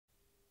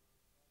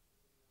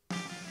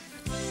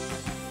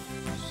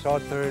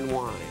southern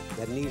wine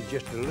that needs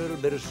just a little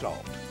bit of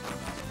salt.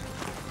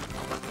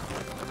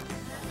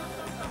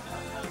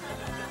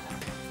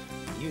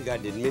 You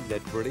got to admit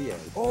that's pretty, yeah.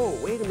 Oh,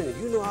 wait a minute.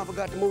 You know I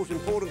forgot the most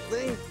important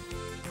thing?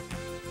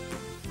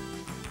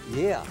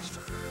 Yes.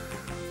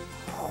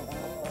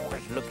 Oh,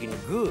 it's looking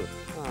good.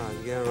 I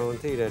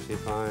guarantee that's a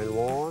fine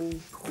one.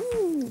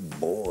 Ooh,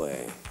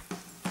 boy.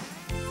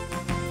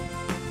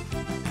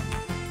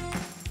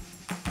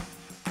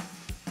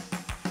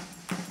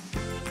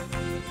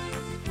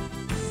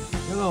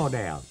 Hello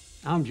there.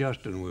 I'm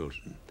Justin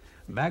Wilson.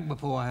 Back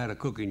before I had a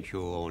cooking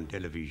show on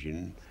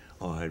television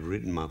or had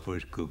written my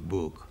first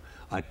cookbook,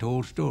 I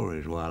told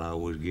stories while I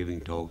was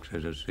giving talks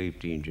as a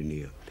safety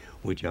engineer,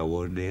 which I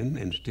was then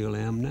and still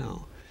am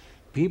now.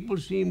 People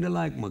seem to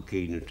like my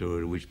Cajun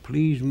stories, which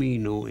please me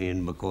no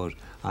end because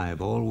I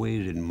have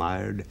always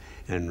admired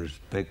and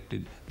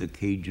respected the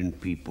Cajun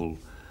people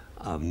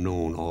I've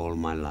known all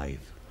my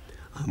life.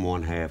 I'm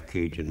one half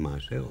Cajun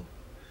myself.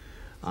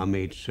 I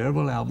made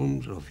several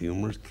albums of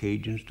humorous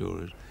Cajun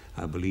stories.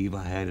 I believe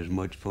I had as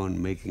much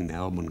fun making the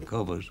album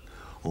covers.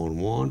 On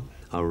one,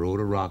 I rode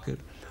a rocket.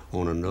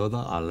 On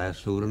another, I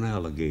lassoed an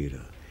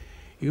alligator.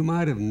 You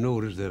might have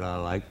noticed that I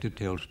like to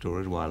tell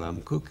stories while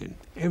I'm cooking.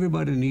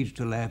 Everybody needs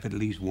to laugh at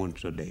least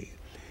once a day.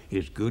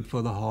 It's good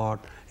for the heart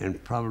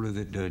and probably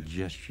the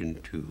digestion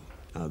too,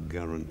 I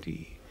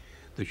guarantee.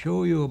 The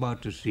show you're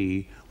about to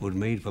see was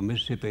made for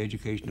Mississippi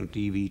Educational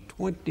TV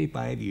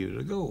 25 years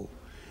ago.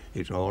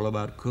 It's all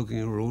about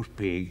cooking a roast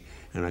pig,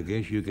 and I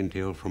guess you can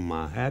tell from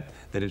my hat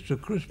that it's a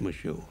Christmas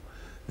show.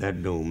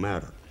 That don't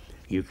matter.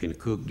 You can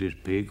cook this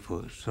pig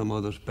for some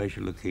other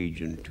special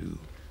occasion too.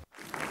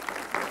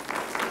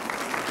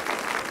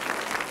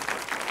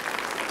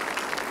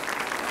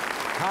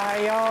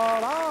 Hi,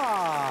 y'all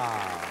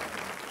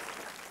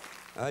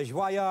are.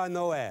 Joyeux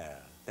Noël.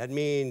 That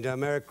means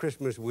Merry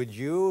Christmas with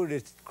you.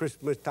 It's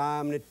Christmas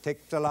time, and it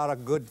takes a lot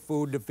of good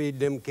food to feed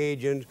them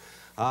Cajuns,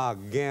 I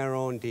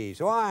guarantee.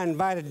 So I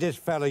invited this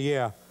fella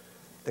here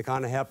to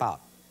kind of help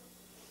out.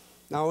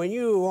 Now, when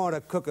you want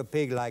to cook a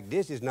pig like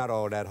this, it's not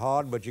all that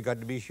hard, but you got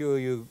to be sure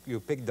you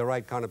pick the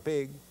right kind of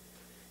pig.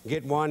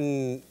 Get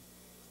one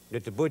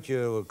that the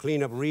butcher will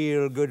clean up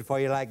real good for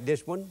you like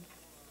this one.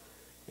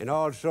 And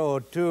also,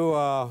 too,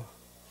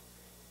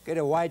 get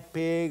a white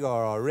pig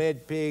or a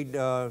red pig.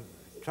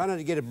 Try not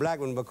to get a black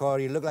one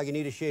because you look like you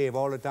need a shave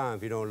all the time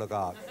if you don't look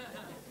out.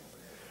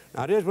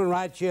 Now, this one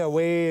right here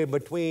weighs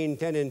between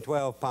 10 and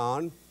 12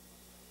 pounds.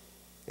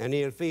 And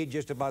he'll feed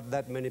just about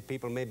that many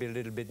people, maybe a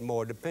little bit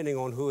more, depending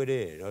on who it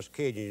is. Us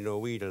Cajuns, you know,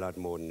 we eat a lot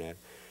more than that.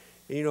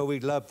 And, you know, we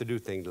love to do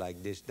things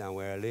like this down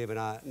where I live. And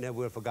I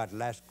never forgot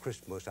last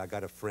Christmas, I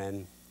got a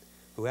friend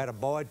who had a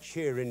boy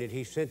cheering that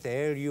he sent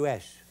to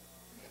LUS.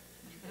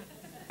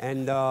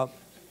 And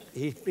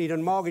he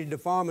done mortgaged the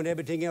farm and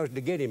everything else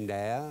to get him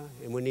there.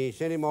 And when he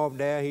sent him off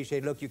there, he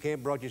said, look, you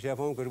can't brought yourself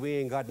home because we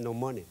ain't got no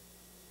money.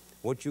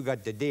 What you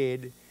got to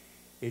did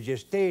is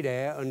just stay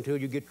there until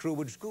you get through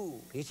with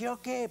school. He said,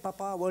 okay,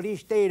 Papa. Well, he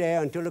stayed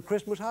there until the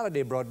Christmas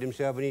holiday brought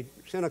himself, and he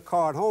sent a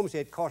card home,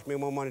 said it cost me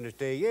more money to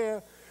stay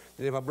here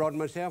than if I brought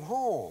myself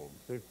home.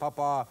 And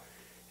Papa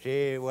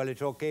said, well,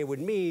 it's okay with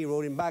me. He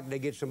wrote him back. They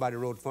get somebody to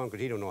wrote for him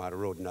because he don't know how to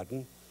write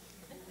nothing.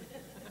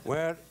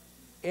 Well,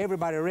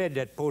 everybody read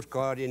that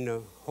postcard in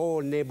the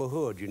whole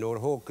neighborhood, you know, the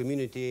whole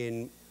community.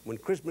 And when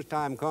Christmas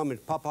time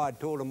comes, Papa had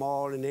told them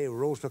all, and they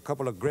roast a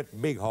couple of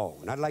great big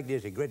hogs. Not like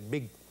this, a great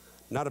big,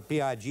 not a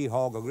PIG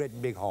hog, a great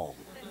big hog.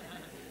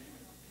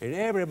 And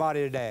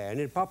everybody there. And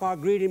then Papa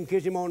greeted him,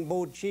 kissed him on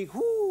both cheeks.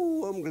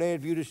 Whoo, I'm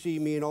glad for you to see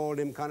me and all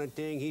them kind of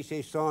things. He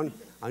said, son,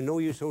 I know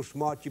you're so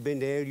smart, you've been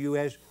to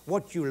LUS.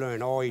 What you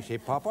learn? Oh, he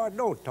said, Papa,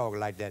 don't talk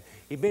like that.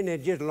 You've been there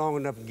just long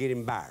enough to get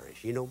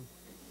embarrassed, you know.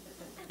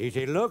 He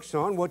said, look,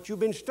 son, what you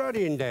been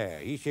studying there?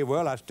 He said,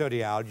 well, I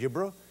study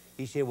algebra.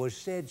 He said, well,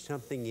 said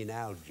something in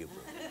algebra.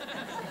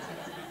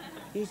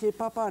 He said,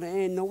 Papa, there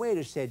ain't no way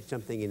to said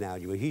something in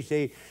algebra. He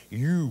said,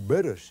 you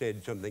better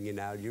said something in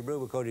algebra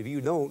because if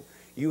you don't,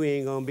 you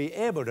ain't gonna be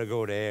able to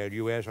go to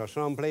LUS or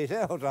someplace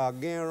else, I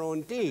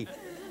guarantee.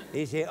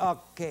 He said,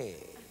 okay,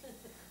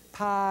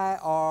 pi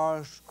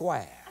r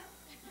square.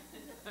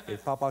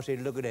 And Papa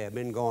said, look at that,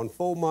 been gone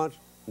 4 months,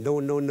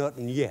 don't know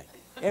nothing yet.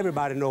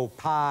 Everybody know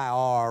pi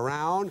r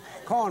round,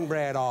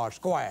 cornbread r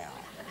square.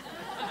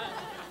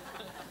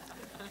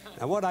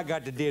 Now what I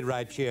got to did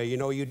right here, you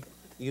know, you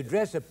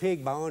dress a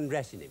pig by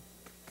undressing him.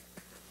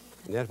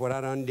 And that's what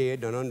I done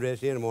did, done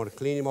undressed him. I want to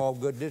clean him all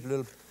good. This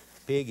little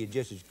pig is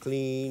just as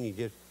clean, he's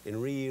just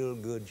in real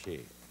good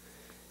shape.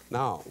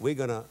 Now,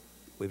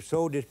 we've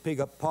sewed this pig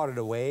up part of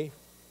the way,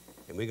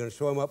 and we're gonna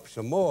sew him up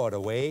some more of the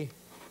way.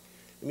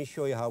 Let me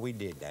show you how we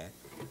did that.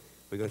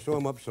 We're gonna sew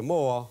him up some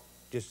more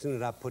just as soon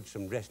as I put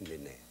some dressing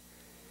in there.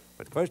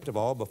 But first of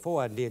all,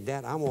 before I did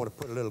that, I want to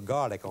put a little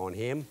garlic on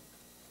him.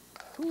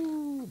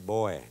 Ooh,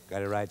 boy,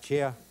 got it right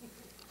here.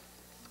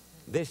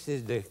 This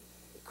is the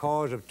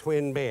cause of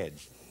twin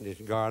beds, this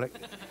garlic.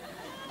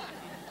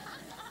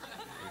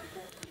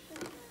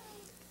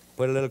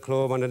 Put a little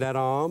clove under that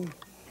arm.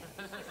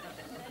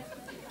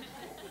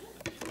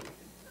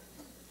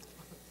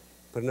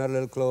 Put another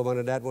little clove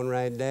under that one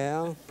right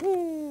there.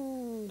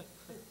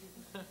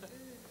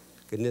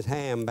 Getting this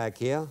ham back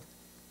here.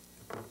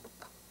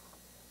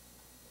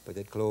 Put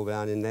that clove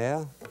down in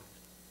there.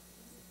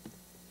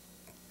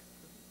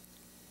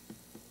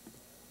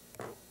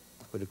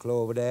 Put the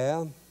clove over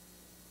there.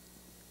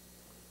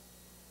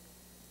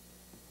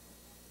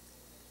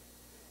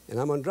 And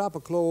I'm going to drop a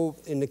clove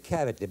in the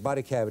cavity,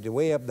 body cavity,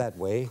 way up that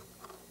way,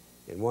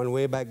 and one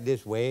way back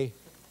this way.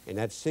 And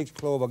that 6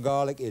 clove of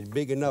garlic is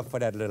big enough for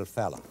that little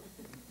fella.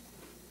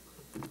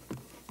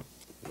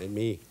 Let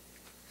me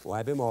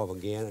wipe him off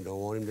again. I don't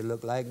want him to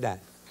look like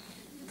that.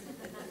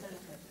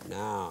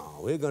 Now,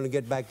 we're going to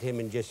get back to him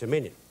in just a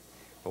minute.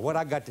 But what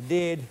I got to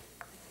did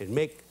is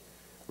make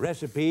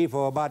recipe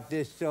for about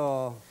this,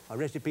 a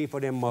recipe for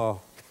them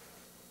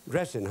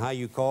dressing, how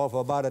you call,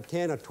 for about a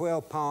 10 or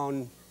 12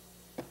 pound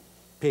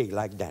pig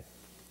like that.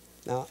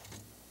 Now,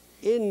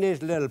 in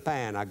this little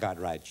pan I got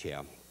right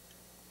here,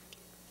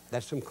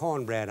 that's some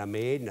cornbread I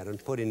made and I done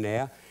put in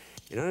there.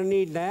 And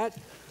underneath that,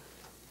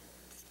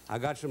 I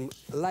got some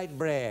light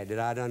bread that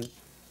I done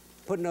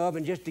put in the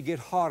oven just to get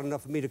hard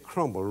enough for me to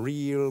crumble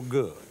real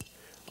good.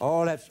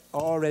 All that's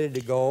all ready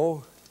to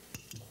go.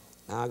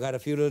 Now I got a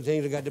few little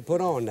things I got to put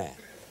on that.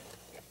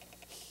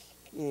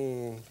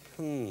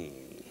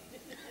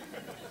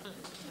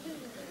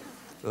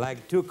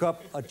 Like 2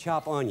 cups of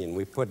chopped onion,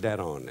 we put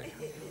that on there.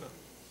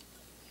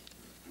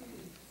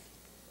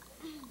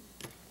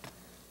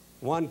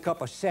 1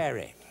 cup of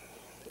celery,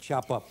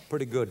 chop up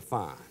pretty good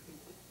fine.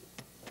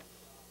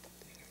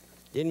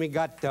 Then we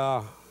got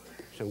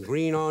some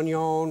green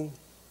onion.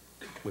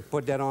 We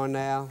put that on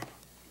there.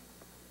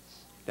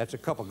 That's a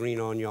cup of green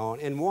onion.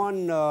 And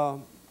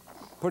 1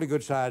 pretty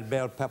good sized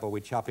bell pepper,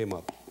 we chop him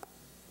up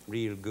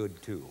real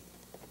good too.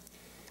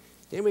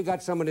 Then we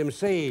got some of them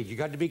sage. You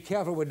got to be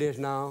careful with this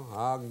now,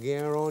 I'll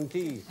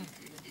guarantee.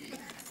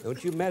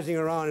 Don't you messing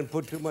around and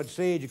put too much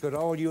sage because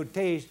all you'll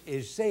taste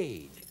is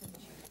sage.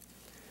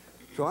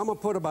 So I'm gonna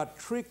put about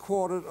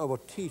 3/4 of a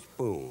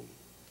teaspoon.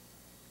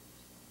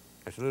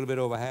 That's a little bit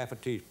over half a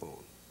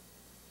teaspoon.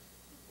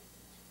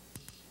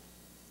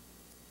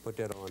 Put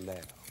that on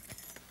there.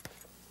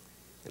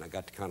 And I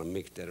got to kind of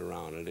mix that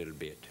around a little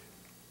bit.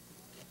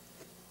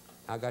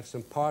 I got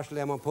some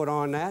parsley I'm gonna put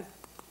on that.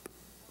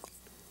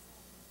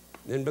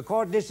 Then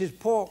because this is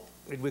pork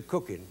that we're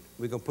cooking,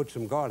 we're gonna put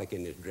some garlic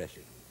in this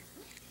dressing.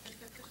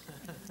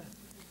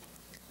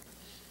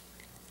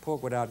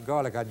 Pork without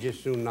garlic I'd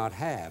just soon not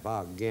have,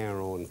 I'll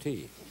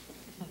guarantee.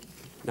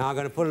 Now I'm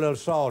gonna put a little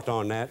salt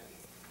on that.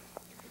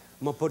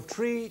 I'm gonna put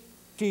 3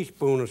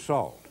 teaspoons of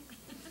salt.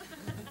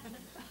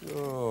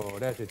 Oh,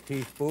 that's a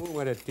teaspoon,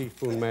 where that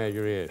teaspoon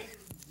measure is.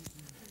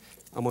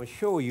 I'm gonna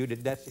show you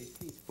that that's a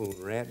teaspoon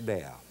right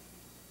there.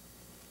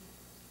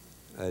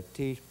 A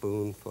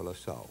teaspoonful of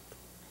salt.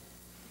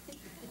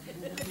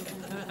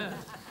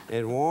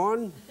 And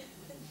 1,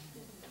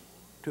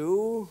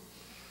 2,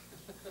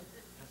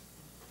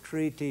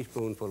 3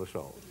 teaspoonfuls of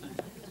salt.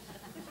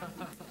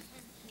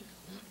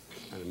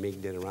 Kind of mix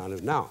that around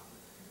it. Now,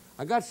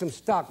 I got some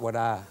stock what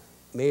I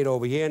made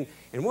over here,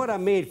 and what I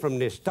made from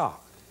this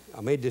stock,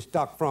 I made this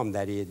stock from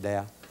that is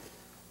there.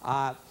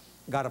 I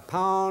got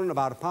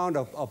about a pound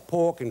of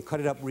pork and cut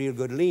it up real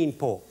good, lean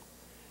pork.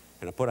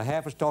 And I put a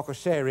half a stalk of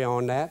celery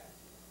on that.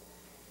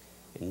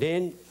 And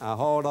then I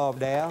hauled off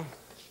there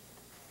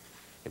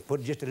and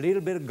put just a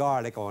little bit of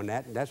garlic on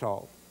that, and that's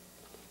all.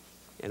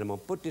 And I'm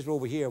gonna put this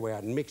over here where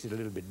I can mix it a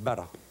little bit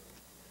better.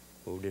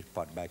 Move this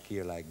pot back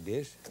here like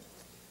this.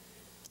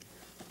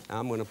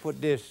 I'm gonna put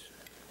this,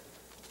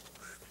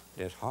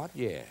 that's hot,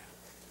 yeah.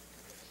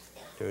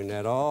 Turn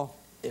that off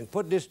and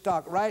put this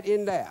stock right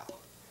in there.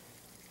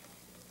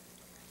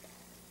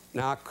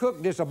 Now I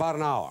cook this about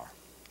an hour,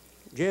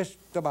 just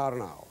about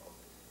an hour.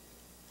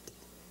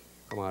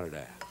 Come out of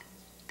there.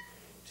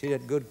 See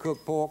that good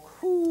cooked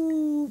pork?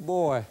 Whoo,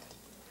 boy,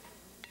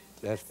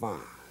 that's fine.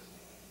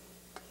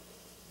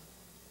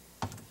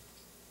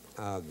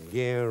 I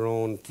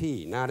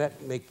guarantee. Now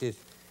that makes this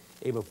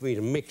able for me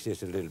to mix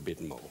this a little bit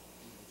more.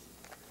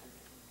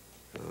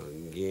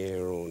 I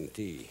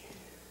guarantee.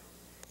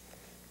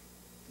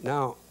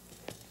 Now,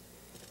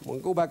 I'm gonna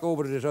go back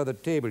over to this other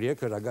table here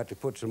because I got to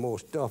put some more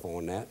stuff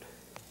on that.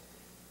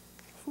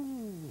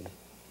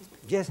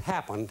 Just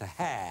happen to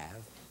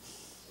have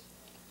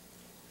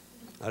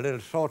a little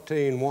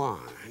sauteing wine.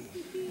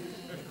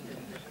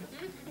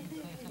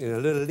 And a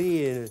little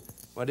lean,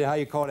 how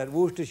you call that,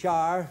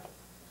 Worcestershire?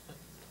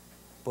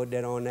 Put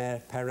that on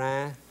there,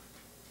 Perrin.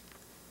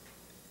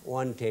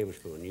 1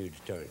 tablespoon, use the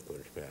stirring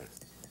spoon.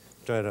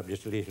 Stir it up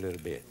just at least a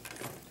little bit.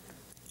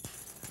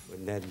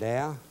 Put that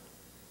there.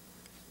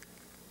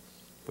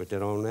 Put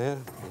that on there,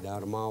 get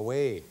out of my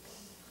way.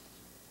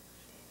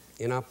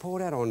 And I pour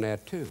that on there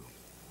too.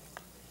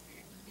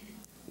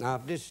 Now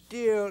if this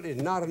still is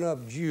not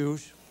enough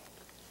juice,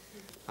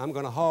 I'm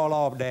gonna haul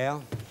off there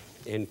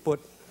and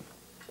put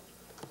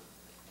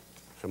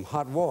some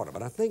hot water.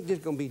 But I think this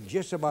is gonna be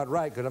just about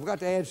right because I've got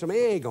to add some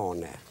egg on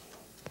there.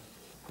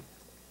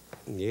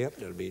 Yep,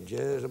 that'll be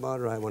just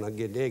about right when I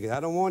get the egg. I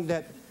don't want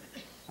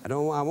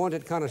I want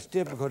it kind of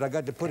stiff because I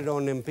got to put it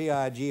on them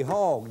PIG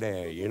hog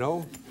there, you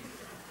know.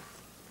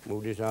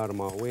 Move this out of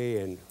my way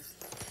and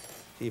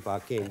see if I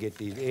can't get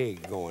these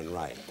eggs going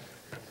right.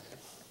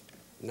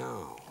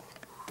 Now,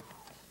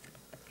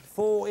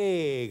 4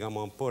 eggs I'm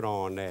gonna put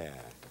on there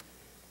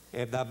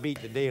after I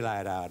beat the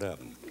daylight out of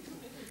them.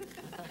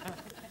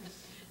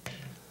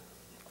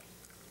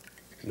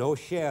 No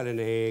shell in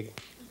the egg.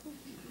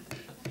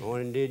 I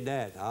only did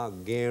that, I'll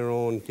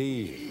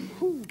guarantee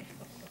you.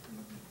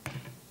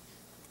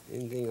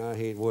 Anything I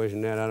hate worse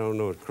than that, I don't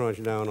know, is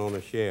crunch down on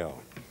a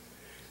shell.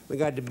 We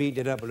got to beat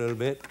it up a little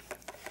bit.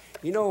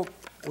 You know,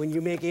 when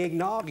you make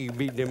eggnog, you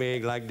beat them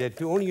eggs like that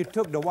too, only you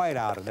took the white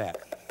out of that.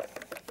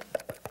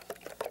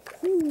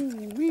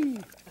 Woo-wee.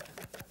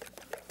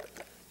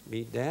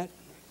 Beat that,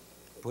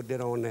 put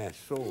that on there,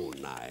 so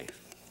nice.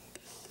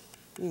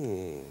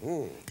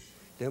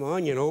 Them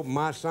onion open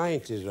my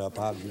sciences up,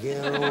 I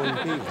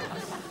guarantee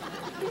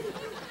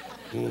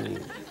you.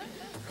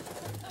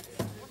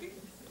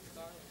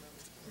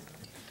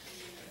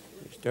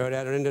 Stir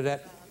that into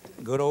that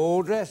good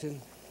old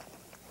dressing.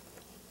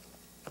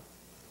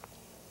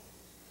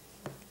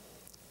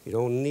 You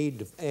don't need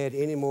to add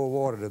any more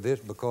water to this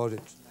because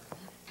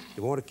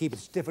you want to keep it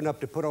stiff enough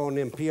to put on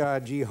them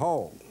PIG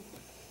hog.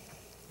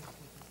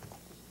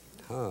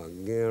 I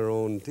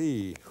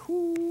guarantee.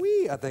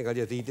 Whoo-wee, I think I'll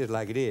just eat this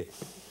like it is.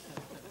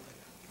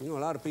 You know, a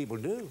lot of people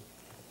do.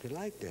 They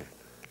like that.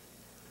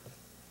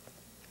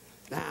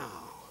 Now,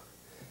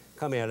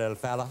 come here, little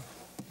fella.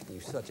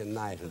 You're such a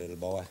nice little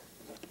boy.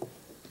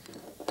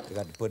 I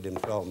got to put them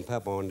salt and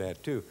pepper on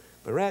that too.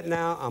 But right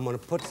now, I'm gonna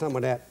put some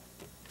of that,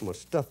 I'm gonna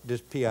stuff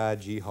this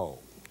PIG hog.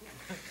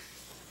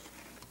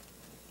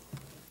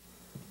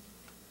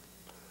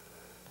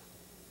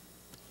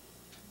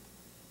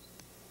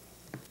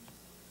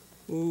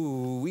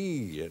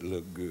 Ooh-wee, that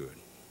look good.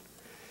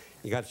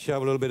 You got to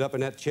shove a little bit up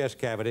in that chest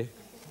cavity.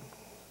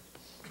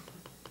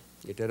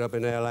 Get that up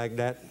in there like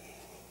that.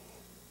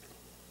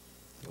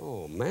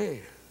 Oh,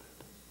 man.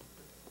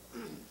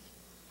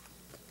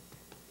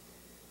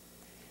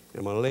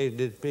 I'm gonna lace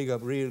this pig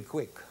up real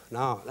quick.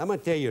 Now, I'm gonna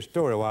tell you a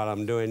story while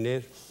I'm doing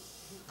this.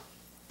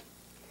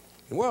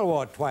 In World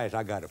War II,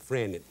 I got a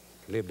friend that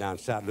lived down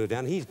South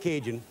Louisiana. He's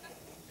Cajun.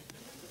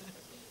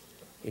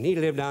 And he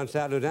lived down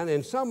South Louisiana,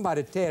 and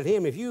somebody tell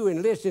him, if you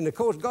enlist in the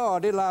Coast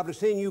Guard, they're liable to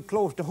send you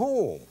close to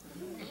home.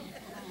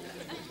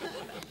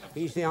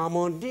 He said, I'm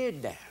gonna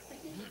did that.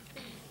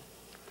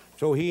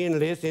 So he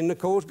enlisted in the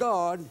Coast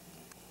Guard,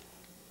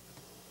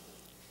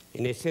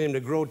 and they sent him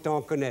to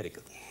Groton,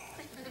 Connecticut.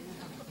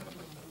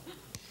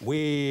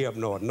 Way up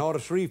north, north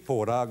of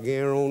Shreveport, I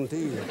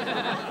guarantee you.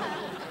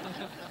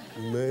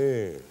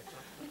 Man.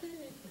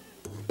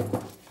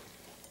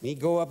 He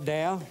go up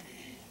there,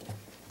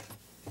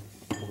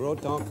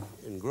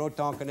 in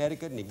Groton,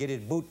 Connecticut, and he get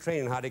his boot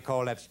training, how they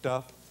call that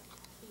stuff.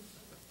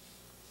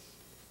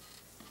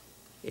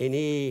 And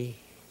he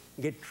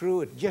get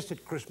through it just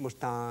at Christmas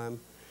time,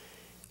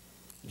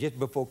 just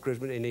before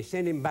Christmas, and they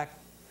send him back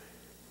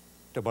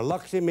to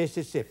Biloxi,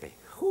 Mississippi.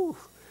 Whew.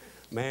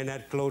 Man,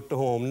 that's close to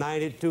home,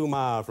 92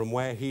 miles from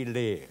where he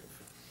lived.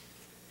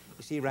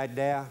 You see right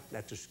there,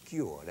 that's a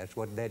skewer. That's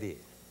what that is,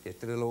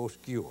 just a little old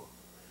skewer.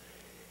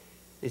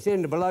 They send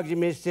him to Biloxi,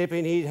 Mississippi,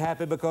 and he's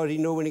happy because he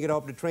knows when he get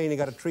off the train, he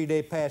got a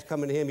 3-day pass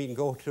coming to him, he can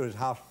go to his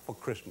house for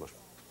Christmas.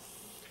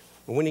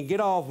 And when he get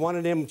off, one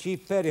of them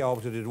chief petty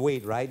officers is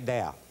wait right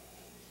there.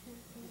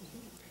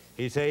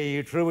 He say,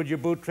 you through with your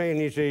boot training?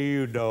 He say,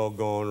 you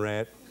doggone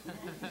rat.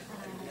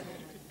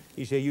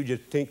 He say, you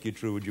just think you're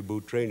through with your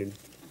boot training.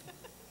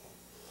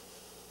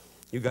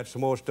 You got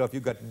some more stuff you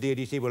got to do.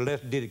 He said, well,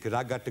 let's do it, because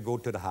I got to go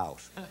to the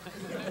house.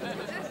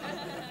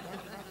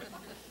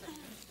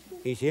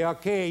 He said,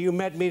 okay, you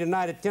met me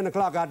tonight at 10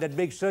 o'clock out that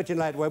big searching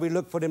light where we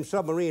look for them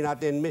submarine out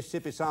there in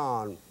Mississippi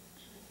Sound,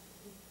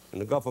 in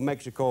the Gulf of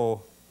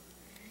Mexico.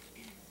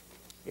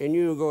 And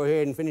you go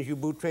ahead and finish your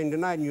boot training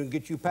tonight, and you'll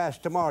get you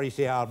past tomorrow. He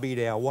said, I'll be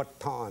there. What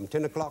time?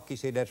 10 o'clock? He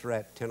said, that's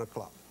right, 10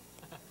 o'clock.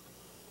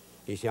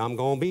 He said, I'm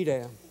going to be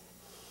there.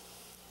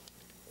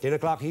 10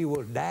 o'clock, he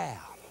was there.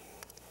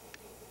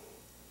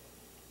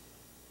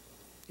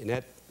 And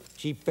that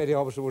chief petty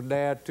officer was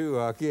there too,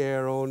 I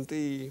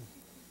guarantee.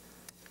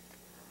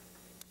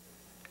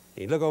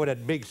 You look over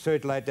that big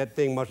searchlight, that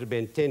thing must have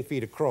been 10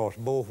 feet across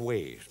both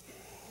ways.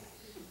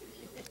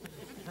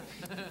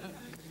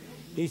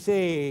 He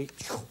said,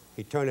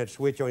 he turned that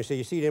switch on, he said,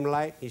 you see them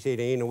lights? He said,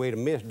 there ain't no way to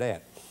miss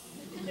that.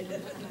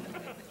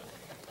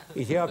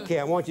 He said, okay,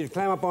 I want you to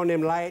climb up on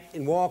them lights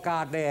and walk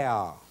out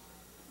there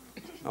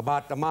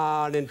about a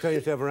mile, and then turn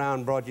yourself around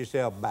and brought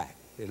yourself back.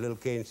 The little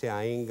kid said,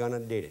 I ain't gonna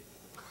did it.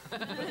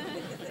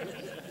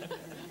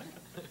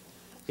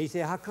 He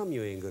said, how come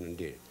you ain't gonna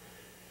do it?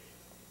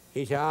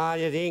 He said, I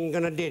just ain't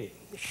gonna do it.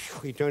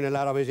 He turned the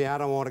light off, he said, I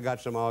don't want to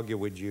got some argue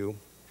with you.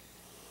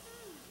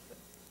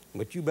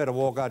 But you better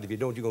walk out. If you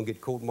don't, you're gonna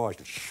get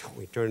court-martialed.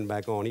 He turned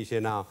back on. He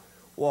said, now,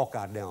 walk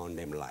out there on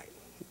them lights.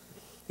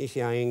 He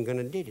said, I ain't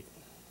gonna do it.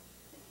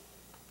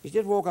 He said,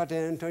 just walk out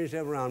there and turn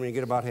yourself around when you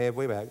get about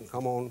halfway back.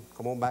 Come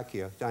on back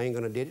here. He said, I ain't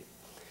gonna do it.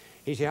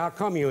 He said, how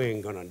come you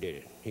ain't gonna do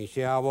it? He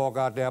said, I'll walk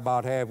out there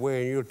about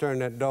halfway and you'll turn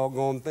that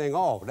doggone thing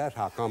off. That's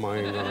how come I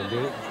ain't gonna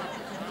do it.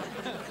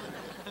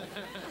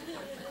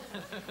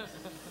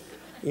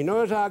 You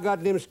notice how I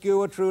got them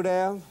skewers through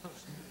there?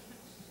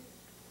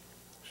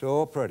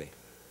 So pretty.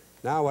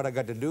 Now what I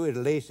got to do is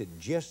lace it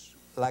just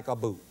like a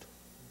boot.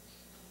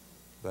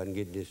 If I can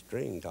get this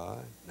string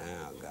tied.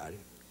 Now I got it.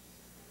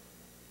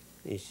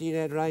 You see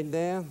that right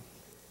there?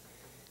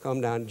 Come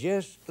down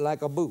just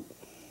like a boot.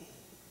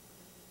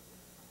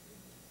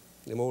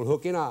 Them old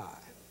hook and eye.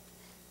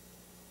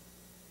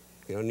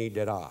 You don't need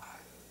that eye.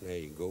 There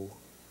you go.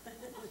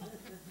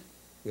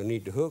 You'll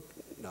need the hook,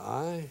 the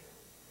eye,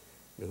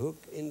 the hook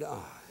in the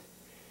eye.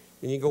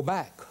 Then you go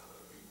back.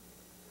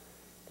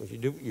 What you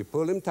do, you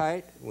pull him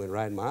tight, went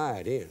right in my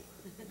eye then.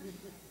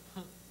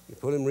 You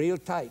pull him real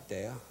tight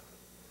there,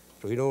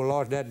 so you don't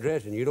lose that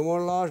dressing. You don't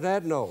want to lose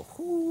that, no.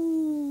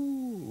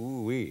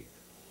 Ooh-wee.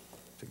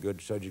 It's a good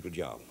surgical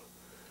job.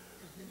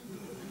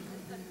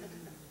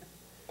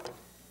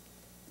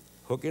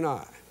 Hook and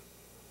eye.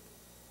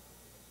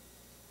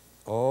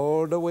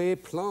 All the way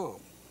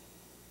plumb.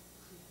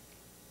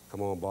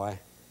 Come on, boy.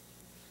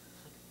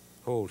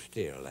 Hold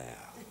still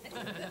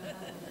there.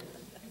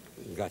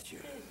 Got you.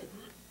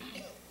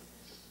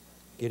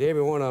 Get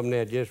every one of them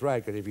there just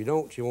right, because if you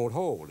don't, she won't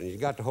hold, and you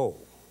got to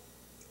hold.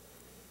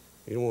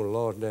 You don't want to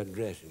lose that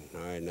dressing.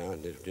 All right, now,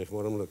 this is just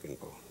what I'm looking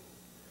for.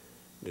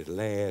 This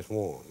last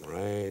one,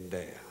 right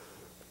there.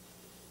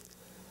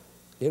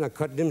 Then I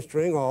cut them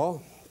string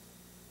off,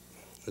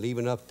 leave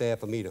enough there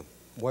for me to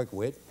work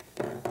with,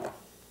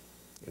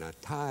 and I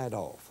tie it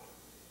off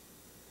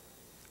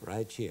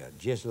right here,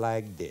 just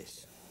like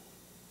this.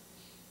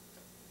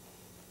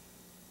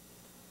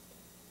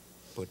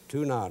 Put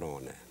 2 knots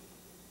on that.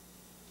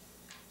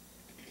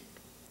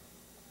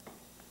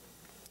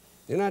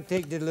 Then I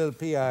take this little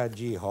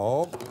PIG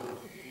hog,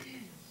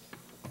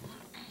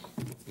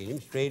 get him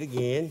straight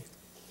again,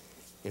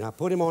 and I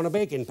put him on a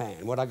baking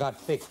pan, what I got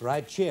fixed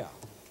right here.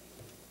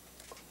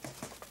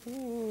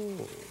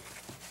 Ooh.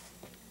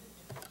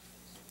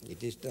 Get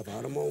this stuff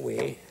out of my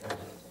way.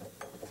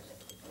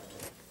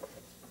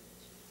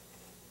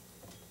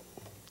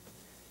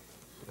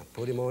 I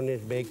put him on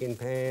this baking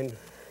pan,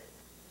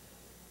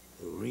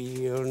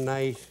 real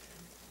nice.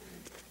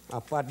 I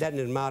put that in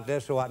his mouth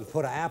there so I can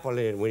put an apple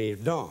in it when he's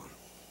done.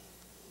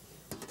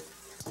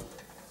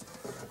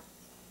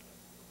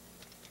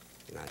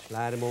 And I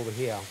slide him over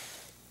here.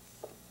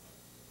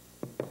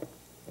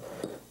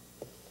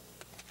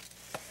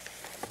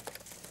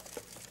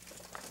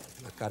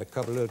 I got a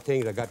couple of little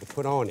things I got to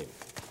put on him.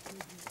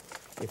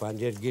 If I can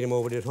just get him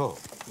over this hump.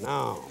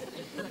 Now,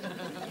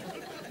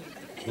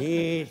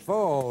 he ain't for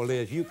all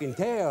this. You can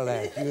tell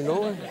that, you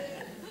know it.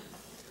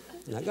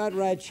 And I got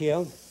right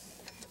here.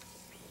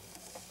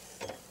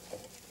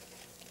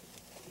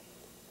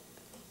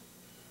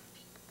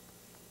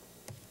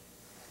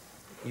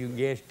 You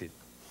guessed it.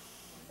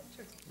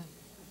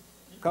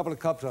 A couple of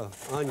cups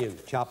of onion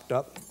chopped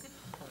up.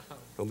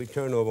 Don't be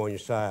turned over on your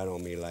side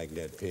on me like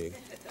that, pig.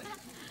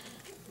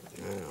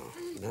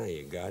 Now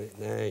you got it.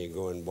 Now you're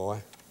going,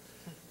 boy.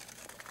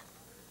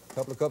 A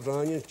couple of cups of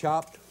onions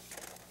chopped.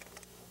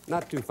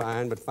 Not too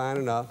fine, but fine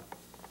enough.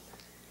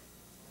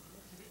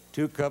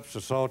 2 cups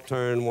of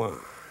Sauterne wine.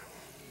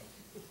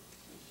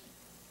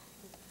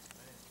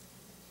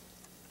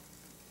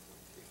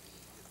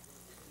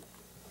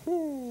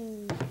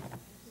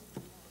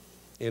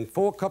 And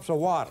 4 cups of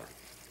water.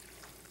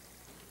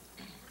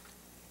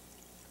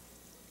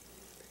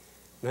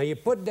 Now you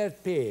put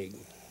that pig,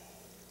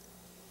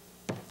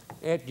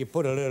 after you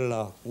put a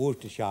little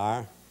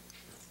Worcestershire,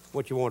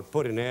 what you want to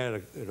put in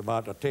there is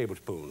about a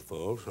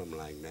tablespoonful, something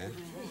like that.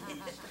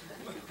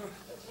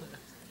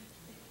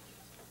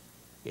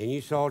 And you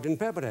salt and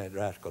pepper that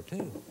rascal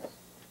too.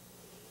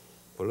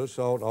 Put a little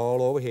salt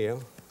all over here,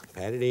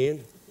 pat it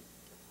in.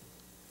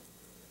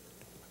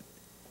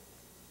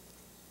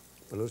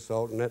 Put a little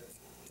salt in that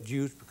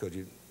juice because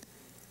you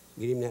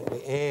get him that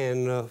way,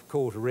 and of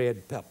course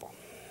red pepper.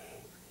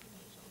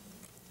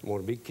 You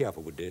want to be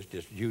careful with this,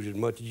 just use as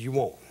much as you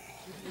want.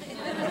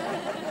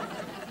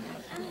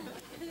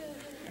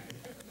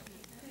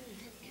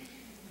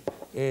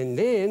 And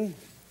then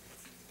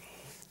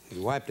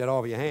you wipe that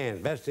off your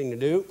hands. Best thing to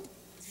do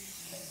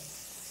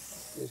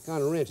is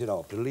kind of rinse it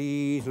off at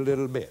least a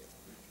little bit.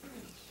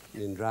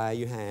 Then dry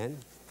your hand,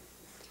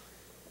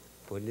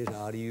 put this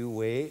out of your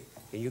way,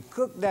 and you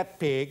cook that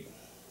pig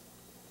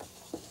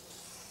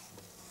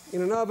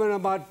in an oven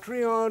about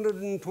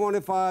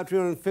 325,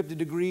 350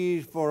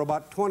 degrees for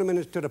about 20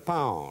 minutes to the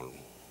pound.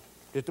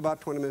 Just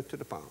about 20 minutes to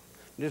the pound.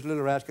 This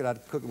little rascal,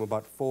 I'd cook him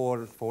about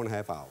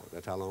 4.5 hours.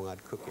 That's how long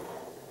I'd cook him.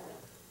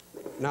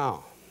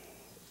 Now,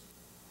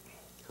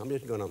 I'm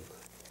just gonna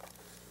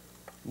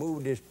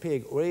move this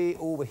pig way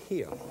over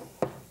here,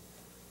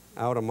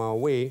 out of my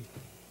way.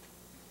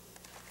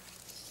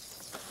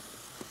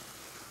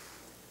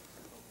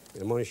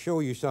 I'm gonna show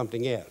you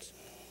something else.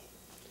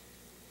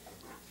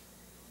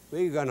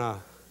 We're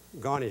gonna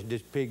garnish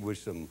this pig with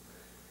some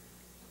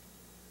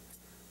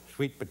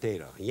sweet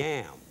potato,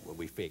 yam, what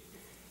we fix.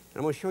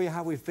 I'm going to show you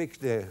how we fix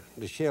the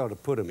shell to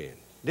put them in.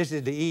 This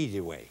is the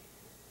easy way.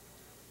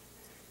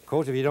 Of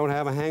course, if you don't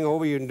have a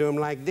hangover, you can do them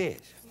like this.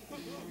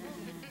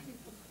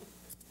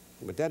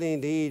 But that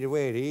ain't the easy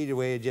way. The easy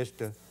way is just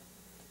to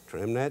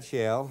trim that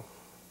shell,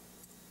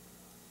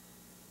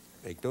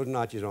 make those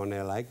notches on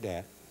there like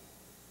that,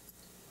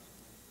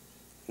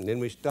 and then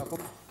we stuff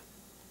them.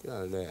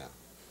 There.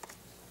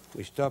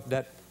 We stuff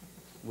that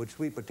with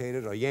sweet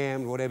potatoes or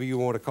yams, whatever you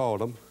want to call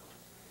them.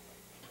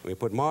 We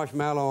put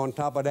marshmallow on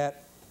top of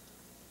that,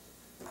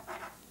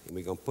 and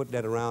we're going to put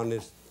that around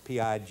this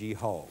PIG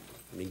hog.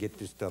 Let me get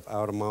this stuff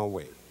out of my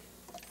way.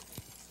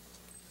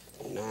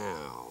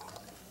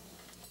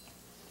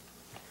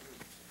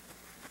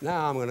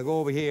 Now I'm going to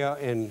go over here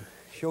and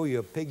show you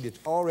a pig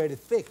that's already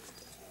fixed.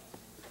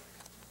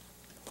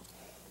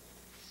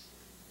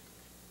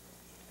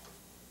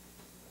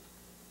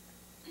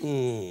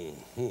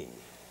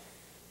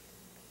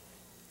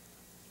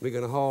 We're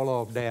going to haul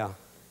off there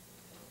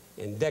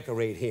and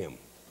decorate him.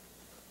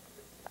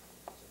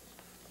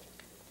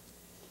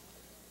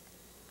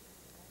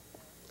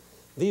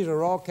 These are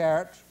raw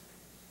carrots.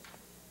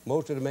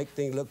 Most of them make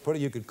things look pretty.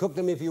 You could cook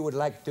them if you would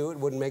like to. It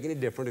wouldn't make any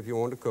difference if you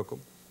wanted to cook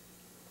them.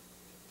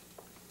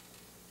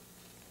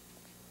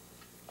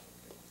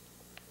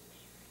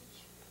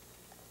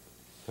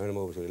 Turn them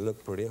over so they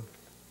look prettier.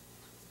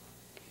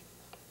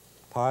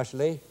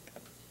 Parsley,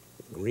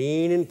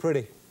 green and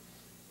pretty.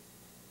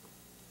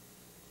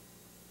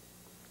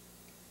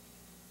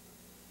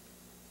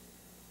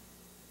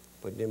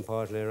 Put them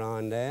parsley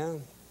around there.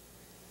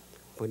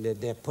 Put that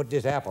there. Put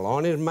this apple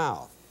on his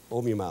mouth.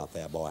 Open your mouth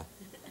there, boy.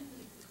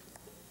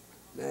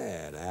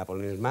 There, the apple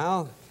in his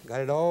mouth.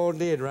 Got it all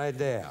did right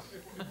there.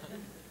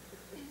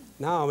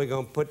 Now we're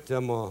going to put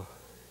some,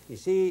 you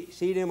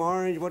see them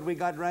orange, what we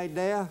got right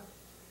there?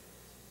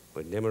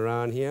 Put them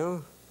around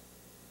here.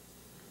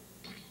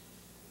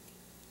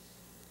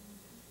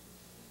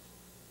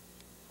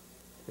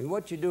 And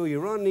what you do,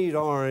 you run these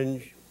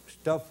orange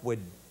stuffed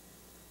with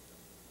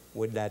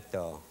that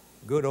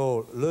good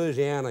old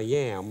Louisiana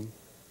yam.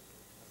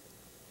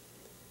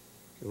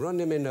 You run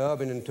them in the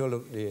oven until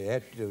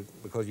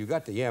because you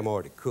got the yam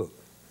already cooked.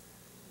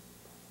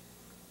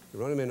 You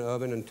run them in the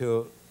oven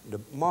until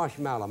the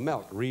marshmallow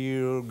melt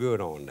real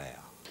good on there.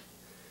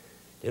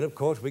 Then, of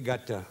course, we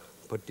got to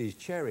put these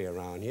cherry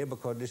around here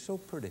because they're so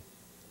pretty.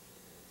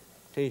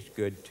 Tastes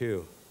good,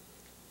 too.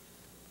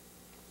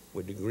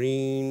 With the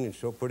green, it's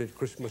so pretty at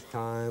Christmas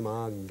time,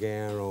 I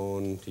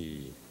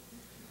guarantee.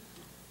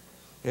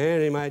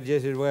 And they might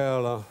just as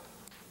well,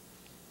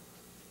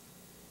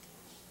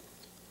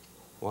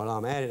 while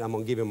I'm at it, I'm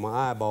going to give him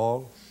my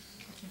eyeball.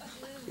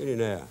 Get in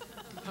there.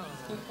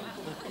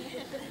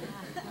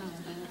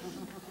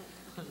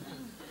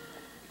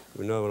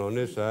 Another on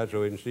this side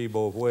so we can see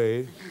both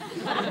ways.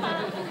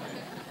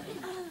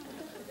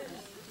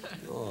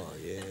 Oh,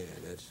 yeah,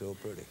 that's so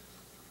pretty.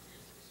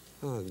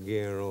 I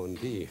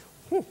guarantee.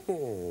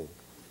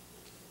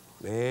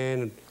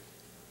 Man,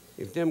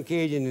 if them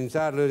Cajuns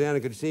inside Louisiana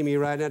could see me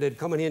right now, they'd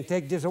come in here and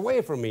take this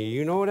away from me.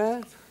 You know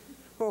that?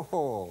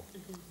 Oh,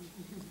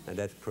 now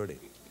that's pretty.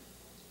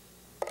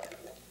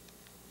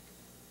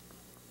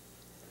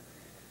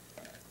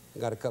 I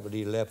got a couple of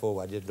these left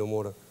over. I just don't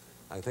want to.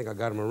 I think I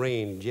got them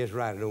arranged just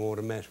right. I don't want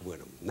to mess with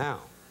them. Now,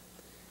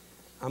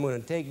 I'm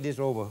going to take this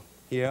over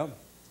here.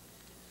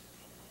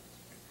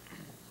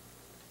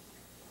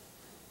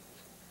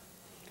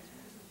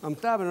 I'm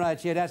stopping right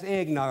here. That's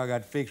eggnog I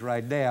got fixed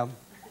right there.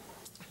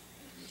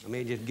 I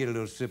may just get a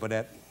little sip of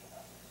that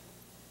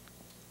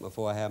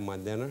before I have my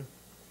dinner.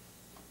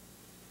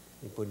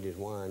 Let me put this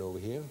wine over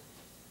here,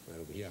 right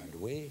over here out of the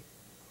way.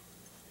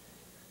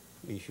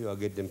 Be sure I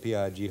get them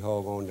PIG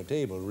hog on the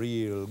table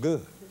real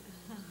good.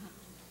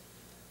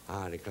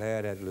 I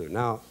declare that look.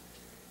 Now,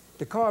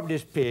 to carve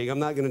this pig, I'm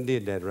not going to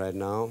do that right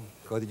now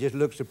because it just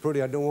looks so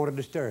pretty. I don't want to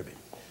disturb it.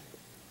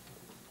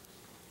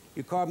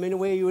 You carve them any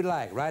way you would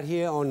like. Right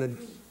here on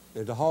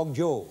the hog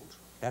jaws.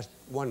 That's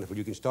wonderful.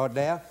 You can start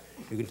there.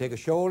 You can take a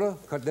shoulder,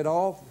 cut that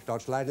off,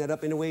 start sliding that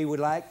up any way you would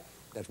like.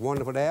 That's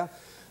wonderful there.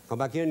 Come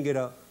back here and get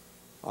a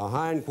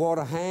hind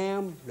quarter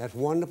ham. That's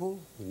wonderful.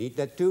 You need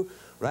that too.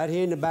 Right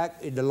here in the back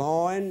is the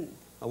loin,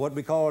 or what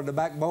we call the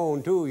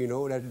backbone too, you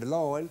know, that's the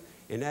loin.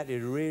 And that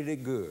is really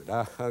good.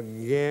 I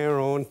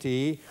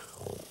guarantee.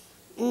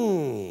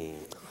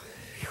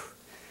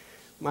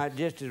 Might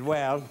just as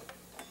well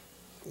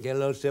get a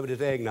little sip of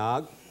this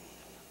eggnog.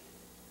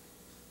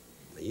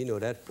 You know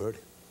that's pretty.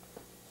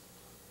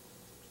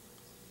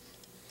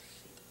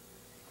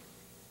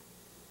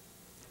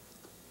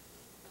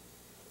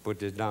 Put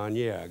this down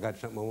here. I got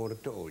something I want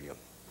to tell you.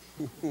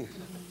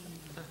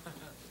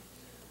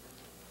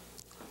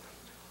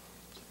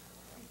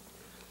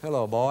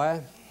 Hello,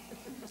 boy.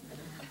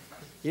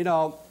 You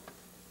know,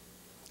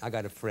 I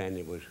got a friend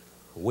that was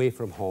away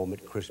from home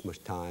at Christmas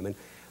time, and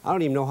I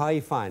don't even know how he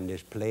found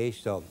this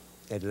place,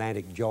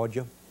 Atlantic,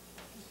 Georgia.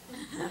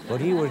 But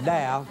he was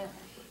there,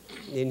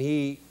 and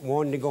he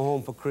wanted to go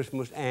home for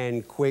Christmas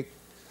and quick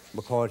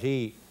because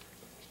he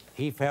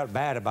felt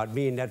bad about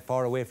being that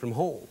far away from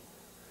home.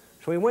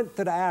 So he went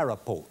to the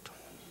airport,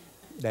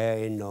 there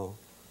in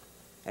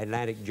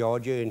Atlantic,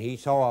 Georgia, and he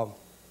saw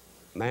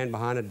a man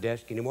behind a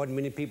desk, and there wasn't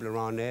many people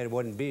around there. It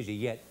wasn't busy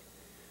yet.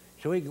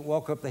 So he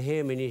walked up to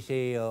him and he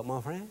said,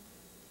 my friend,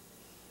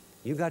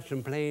 you got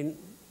some plane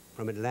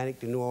from Atlantic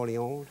to New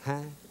Orleans,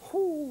 huh?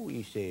 Whoo,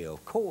 he said,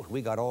 of course,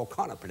 we got all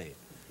kind of planes.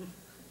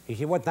 He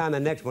said, what time the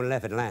next one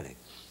left Atlantic?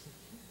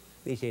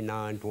 He said,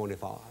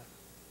 9:25.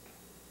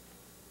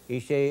 He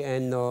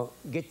said, and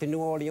get to New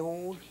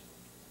Orleans?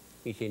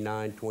 He said,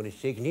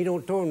 9:26. And he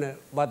don't tell him that,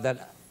 about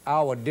that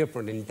hour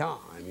different in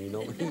time, you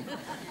know.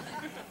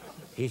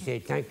 He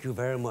said, thank you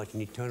very much,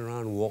 and he turned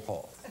around and walked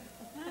off.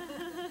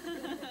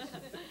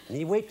 And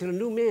he wait till the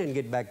new man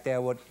get back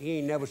there, what he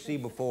ain't never see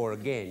before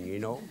again, you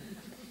know.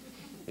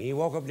 And he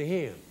walk up to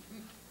him.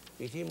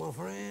 He said, my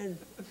friend,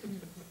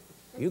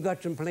 you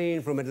got some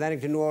plane from Atlantic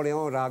to New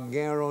Orleans, I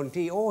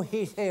guarantee. Oh,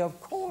 he said, of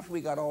course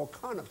we got all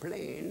kind of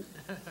planes.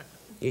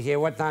 He said,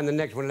 what time the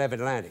next one left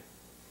Atlantic?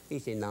 He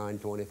said,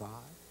 9:25.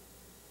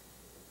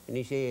 And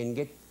he said, and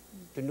get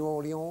to New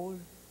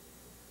Orleans?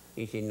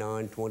 He said,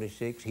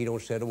 9:26. He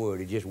don't say a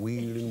word, he just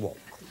wheel and walk.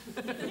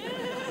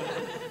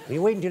 And he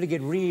wait until he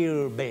get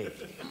real bad.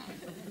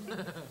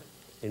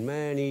 And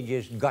man, he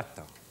just got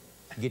to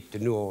get to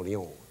New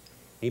Orleans. And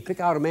he pick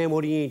out a man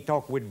what he ain't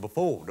talked with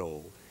before,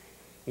 though.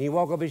 And he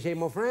walk up and say,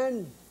 my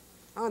friend,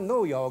 I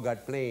know y'all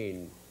got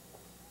plane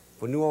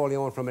for New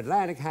Orleans from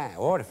Atlantic, huh?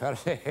 Oh, the fella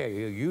said,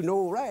 hey, you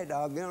know right,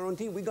 I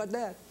guarantee we got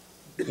that.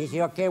 He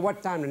said, okay,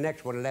 what time the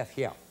next one left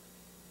here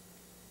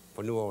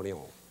for New Orleans?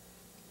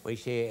 Well, he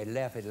said, it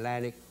left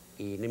Atlantic,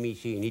 let me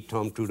see, and he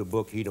thumbed through the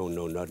book, he don't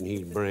know nothing,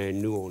 he's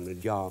brand new on the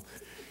job.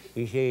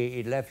 He said,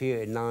 it left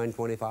here at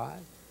 9:25.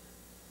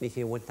 He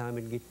said, what time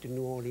it get to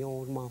New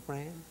Orleans, my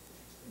friend?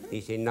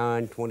 He said,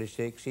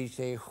 9:26. He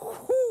said,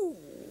 whoo,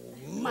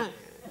 man.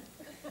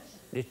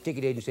 This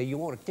ticket agent said, you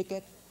want a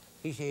ticket?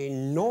 He said,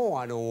 no,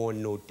 I don't want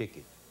no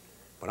ticket.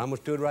 But I'm going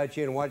to stood right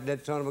here and watch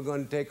that son of a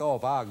gun take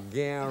off. I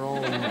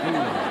guarantee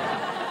you.